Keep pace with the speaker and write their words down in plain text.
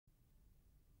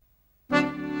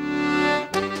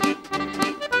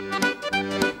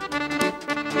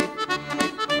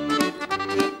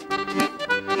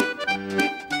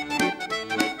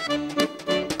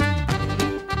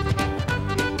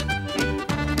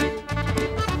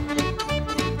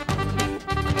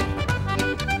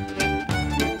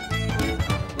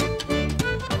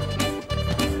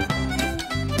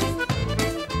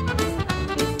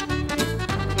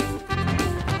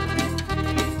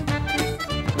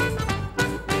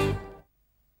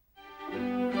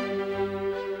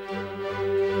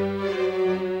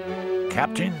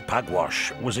Captain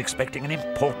Pugwash was expecting an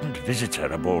important visitor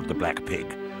aboard the Black Pig,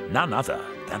 none other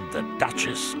than the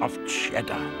Duchess of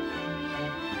Cheddar.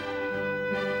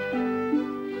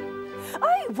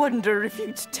 I wonder if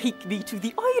you'd take me to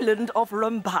the island of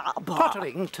Rumbaba.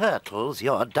 Pottering Turtles,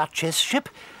 your Duchess ship.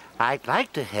 I'd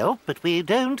like to help, but we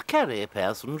don't carry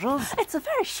passengers. It's a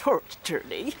very short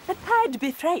journey, and I'd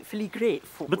be frightfully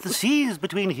grateful. But the seas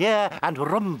between here and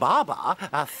Rumbaba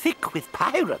are thick with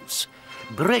pirates.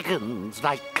 Brigands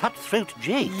like Cutthroat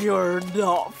Jake. You're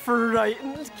not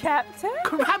frightened, Captain?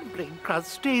 Crumbling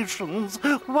crustaceans.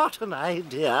 What an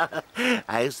idea.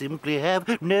 I simply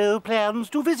have no plans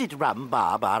to visit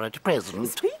Rumbaba at present.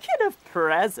 Speaking of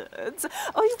presents,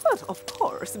 I would, of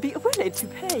course, be willing to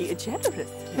pay generously.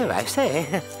 Oh, I say.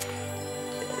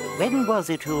 When was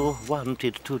it you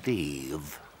wanted to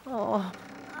leave? Oh,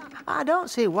 I don't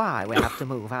see why we have to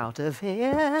move out of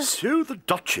here. So the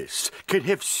Duchess can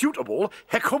have suitable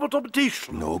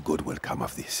accommodation. No good will come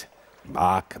of this.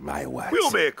 Mark my words.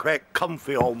 We'll be quite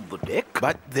comfy on the deck.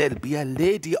 But there'll be a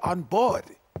lady on board.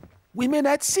 Women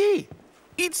at sea.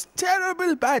 It's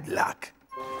terrible bad luck.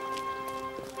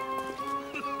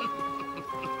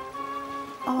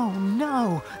 Oh,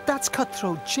 no. That's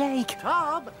Cutthroat Jake.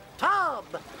 Tom!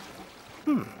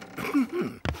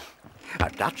 A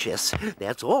Duchess,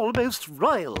 that's almost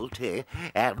royalty.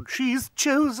 And she's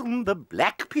chosen the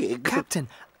Black Pig. Captain,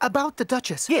 about the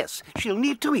Duchess. Yes, she'll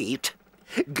need to eat.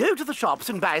 Go to the shops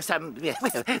and buy some those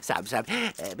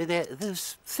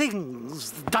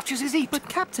things the Duchesses eat. But,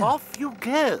 Captain... Off you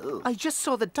go. I just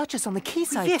saw the Duchess on the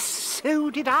quayside. Yes, so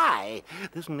did I.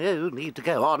 There's no need to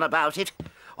go on about it.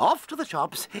 Off to the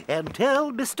shops and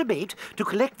tell Mr. Mate to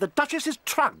collect the Duchess's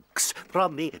trunks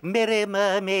from the Merry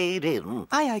Mermaid Inn.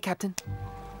 Aye, aye, Captain.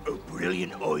 A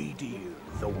brilliant idea,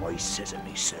 though I says it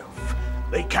myself.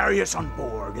 They carry us on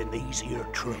board in these here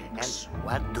trunks. And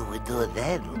what do we do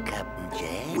then, Captain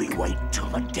Jake? We wait till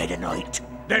the dead of night.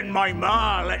 Then my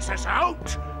ma lets us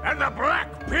out, and the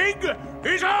Black Pig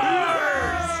is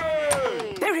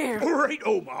ours! They're here. All right,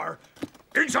 Omar.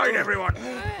 Inside, everyone.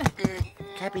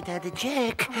 Captain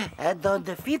Jake, and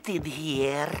undefeated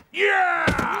here.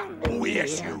 Yeah! Oh,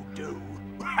 yes, you do.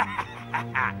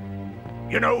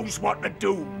 You knows what to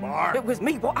do, Mar. It was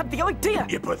me what had the idea.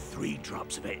 You put 3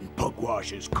 drops of it in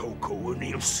Pugwash's cocoa and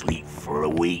he'll sleep for a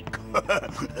week.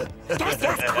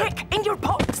 Yes, quick, in your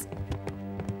box.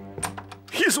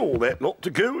 Is all that not to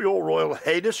go, your Royal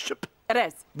Highnessship? It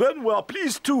is. Then we're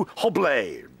pleased to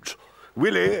oblige.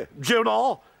 Willie,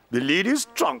 Jonah, the ladies'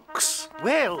 trunks.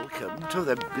 Welcome to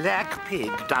the Black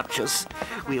Pig, Duchess.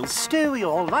 We'll stow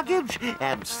your luggage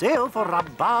and sail for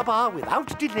Rumbaba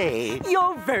without delay.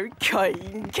 You're very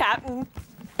kind, Captain.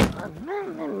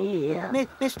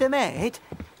 Mr. Mate,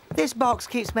 this box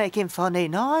keeps making funny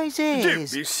noises.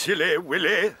 Don't be silly,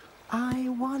 Willie. I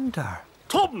wonder.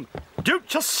 Tom, don't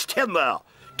just stand there.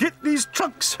 Get these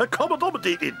trunks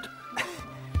accommodated.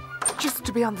 Just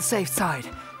to be on the safe side,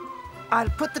 I'll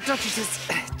put the Duchess's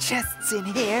chests in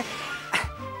here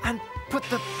and put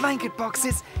the blanket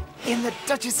boxes in the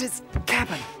Duchess's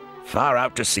cabin. Far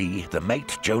out to sea, the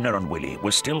mate, Jonah and Willie,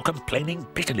 were still complaining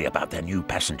bitterly about their new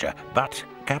passenger, but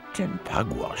Captain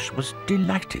Pugwash was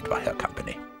delighted by her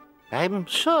company. I'm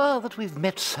sure that we've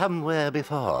met somewhere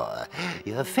before.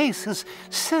 Your face is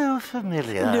so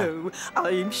familiar. No,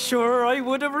 I'm sure I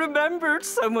would have remembered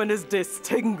someone as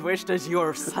distinguished as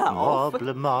yourself. More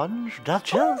blancmange,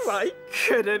 Duchess? Oh, I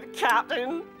couldn't,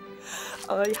 Captain.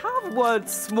 I have one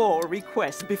small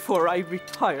request before I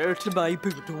retire to my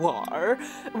boudoir.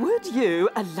 Would you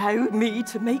allow me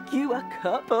to make you a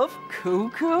cup of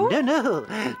cocoa? No.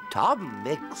 Tom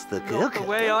makes the cocoa. Not the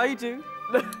way I do.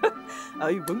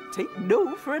 I won't take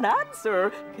no for an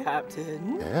answer,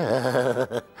 Captain.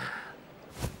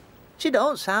 She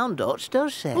don't sound Dutch,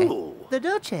 does she? Oh. The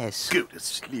Duchess. Go to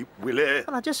sleep, Willie.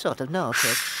 Well, I just sort of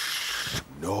noticed.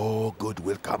 No good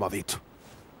will come of it.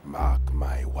 Mark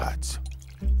my words.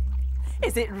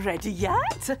 Is it ready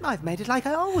yet? I've made it like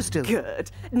I always do. Good.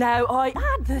 Now I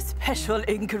add the special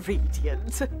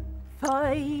ingredient.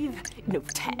 5, no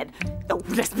 10. Oh,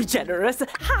 let's be generous.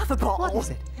 Half a bottle. What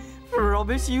is it?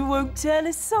 Promise you won't tell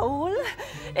a soul.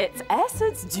 It's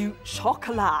Essence du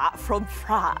Chocolat from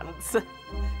France.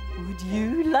 Would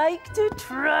you like to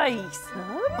try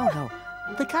some? Oh, no.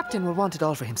 The captain will want it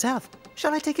all for himself.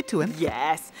 Shall I take it to him?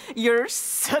 Yes, you're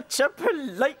such a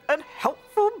polite and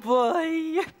helpful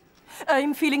boy.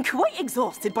 I'm feeling quite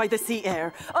exhausted by the sea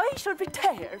air. I shall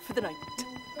retire for the night.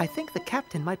 I think the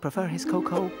captain might prefer his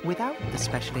cocoa without the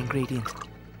special ingredient.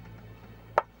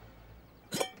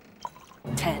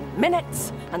 10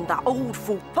 minutes, and that old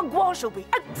fool Pugwash will be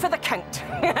out for the count.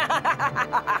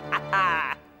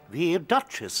 the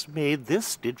Duchess made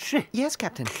this, did she? Yes,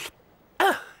 Captain.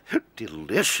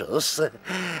 Delicious.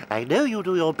 I know you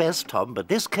do your best, Tom, but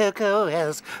this cocoa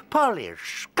has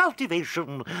polish,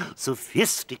 cultivation,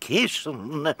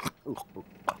 sophistication.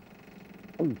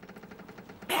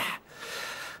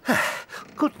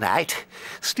 Good night.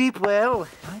 Sleep well.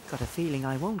 I've got a feeling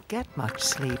I won't get much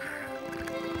sleep.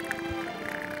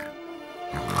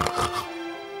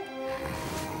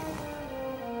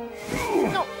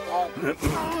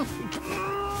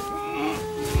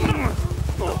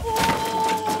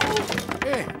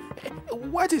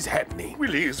 What is happening?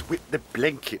 Willie's with the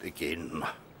blanket again.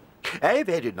 I've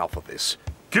had enough of this.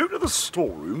 Go to the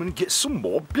storeroom and get some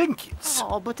more blankets.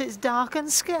 Oh, but it's dark and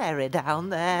scary down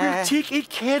there. We'll take a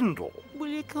candle. Will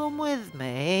you come with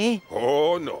me?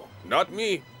 Oh, no, not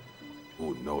me.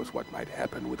 Who knows what might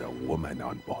happen with a woman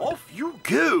on board? Off you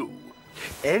go.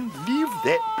 And leave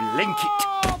that blanket.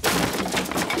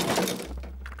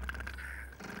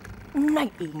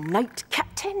 Nighty-night,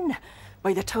 Captain.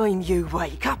 By the time you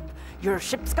wake up, your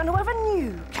ship's going to have a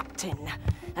new captain.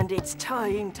 And it's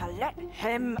time to let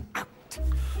him out.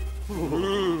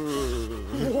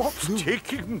 What's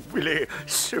taking Willie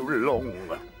so long?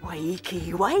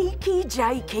 Wakey, wakey,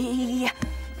 Jakey.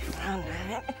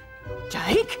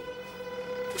 Jake?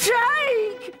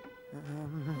 Jake!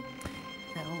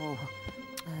 No.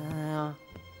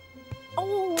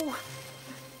 Oh.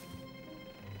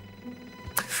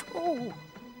 Oh.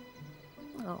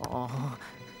 Oh.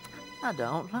 I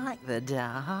don't like the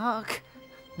dark.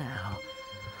 Now,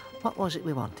 what was it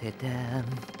we wanted? Well,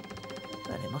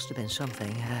 it must have been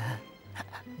something.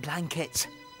 Blankets.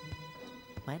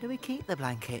 Where do we keep the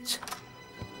blankets?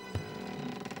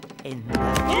 In the...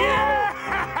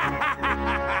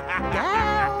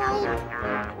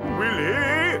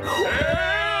 Willie!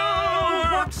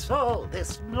 What's all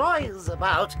this noise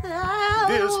about?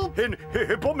 There's an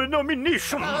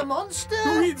abomination. A monster!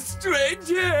 With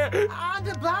stranger! And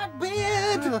a black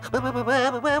beard! Jake!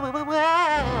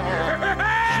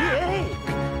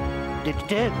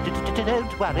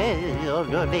 Don't worry, your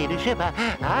ladyship.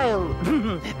 I'll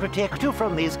protect you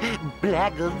from these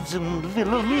blackguards and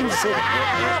villains.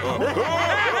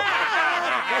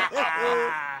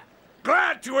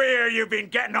 Glad to hear you've been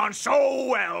getting on so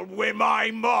well with my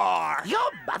mar.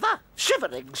 Your mother?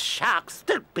 Shivering sharks,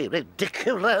 don't be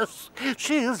ridiculous.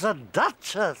 She's a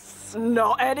duchess.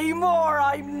 Not anymore,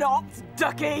 I'm not,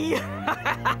 Ducky.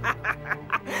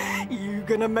 You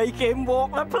gonna make him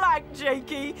walk the plank,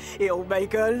 Jakey? He'll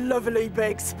make a lovely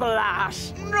big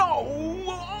splash. No,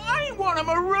 I want to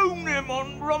maroon him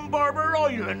on Rumbarber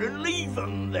Island and leave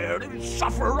him there to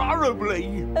suffer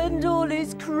horribly. And all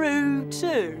his crew,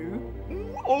 too.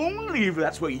 Only if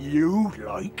that's what you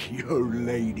like, your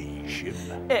ladyship.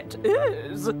 It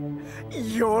is.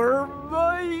 You're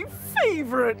my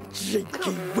favourite,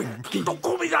 Jakey Winky. Don't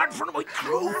call me that in front of my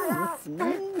crew.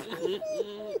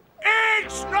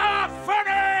 It's not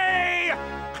funny!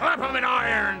 Clap him in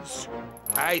irons.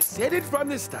 I said it from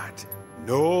the start.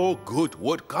 No good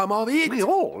would come of it. We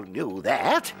all knew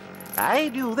that. I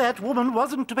knew that woman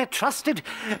wasn't to be trusted.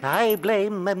 I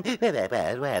blame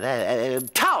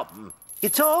Tom.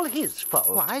 It's all his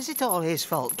fault. Why is it all his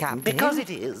fault, Captain? Because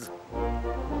it is.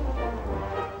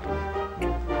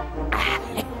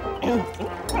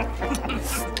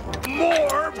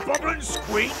 More bubbling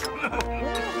squeak.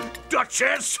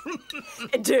 Duchess.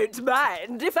 Don't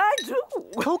mind if I do.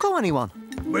 Cocoa, anyone?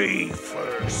 Me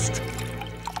first.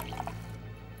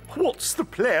 What's the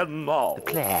plan now? The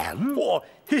plan? For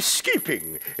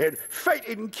escaping and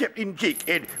fighting Captain Jake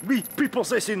and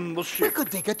repossessing the We ship. could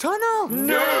dig a tunnel.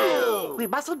 No! We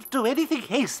mustn't do anything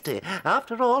hasty.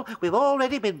 After all, we've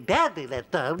already been badly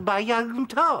let down by young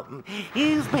Tom.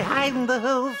 He's behind the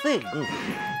whole thing.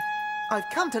 I've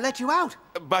come to let you out.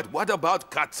 But what about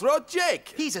Cutthroat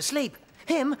Jake? He's asleep.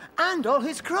 Him and all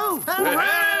his crew.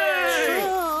 Hey!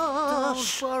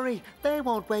 Don't worry. They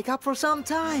won't wake up for some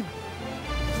time.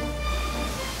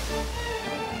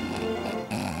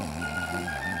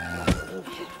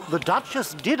 The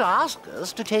Duchess did ask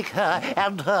us to take her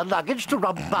and her luggage to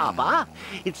Rhumbaba.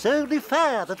 It's only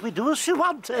fair that we do as she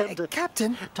wanted.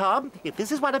 Captain, Tom, if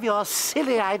this is one of your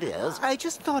silly ideas... I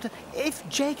just thought if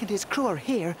Jake and his crew are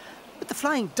here, but the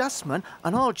Flying Dustman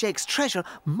and all Jake's treasure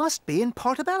must be in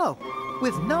Portobello,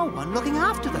 with no one looking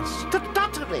after them. The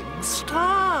duttering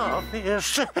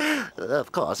starfish.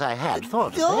 Of course, I had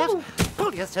thought of No. that.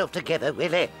 Pull yourself together,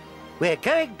 Willie. We're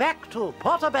going back to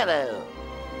Portobello.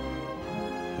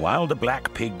 While the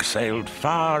Black Pig sailed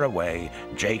far away,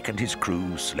 Jake and his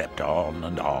crew slept on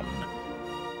and on.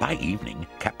 By evening,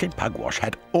 Captain Pugwash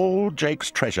had all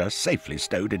Jake's treasure safely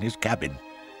stowed in his cabin.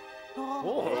 Oh,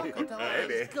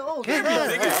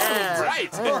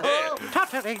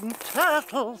 Tottering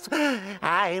turtles,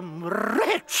 I'm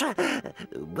rich.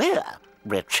 We're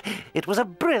rich. It was a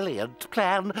brilliant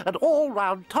plan, an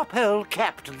all-round top-hole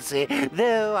captaincy,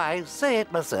 though I say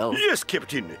it myself. Yes,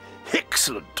 Captain.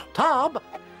 Excellent. Tom,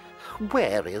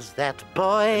 where is that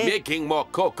boy? Making more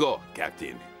cocoa,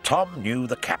 Captain. Tom knew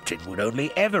the captain would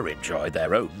only ever enjoy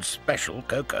their own special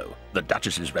cocoa. The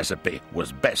Duchess's recipe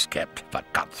was best kept for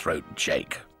Cutthroat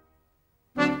Jake.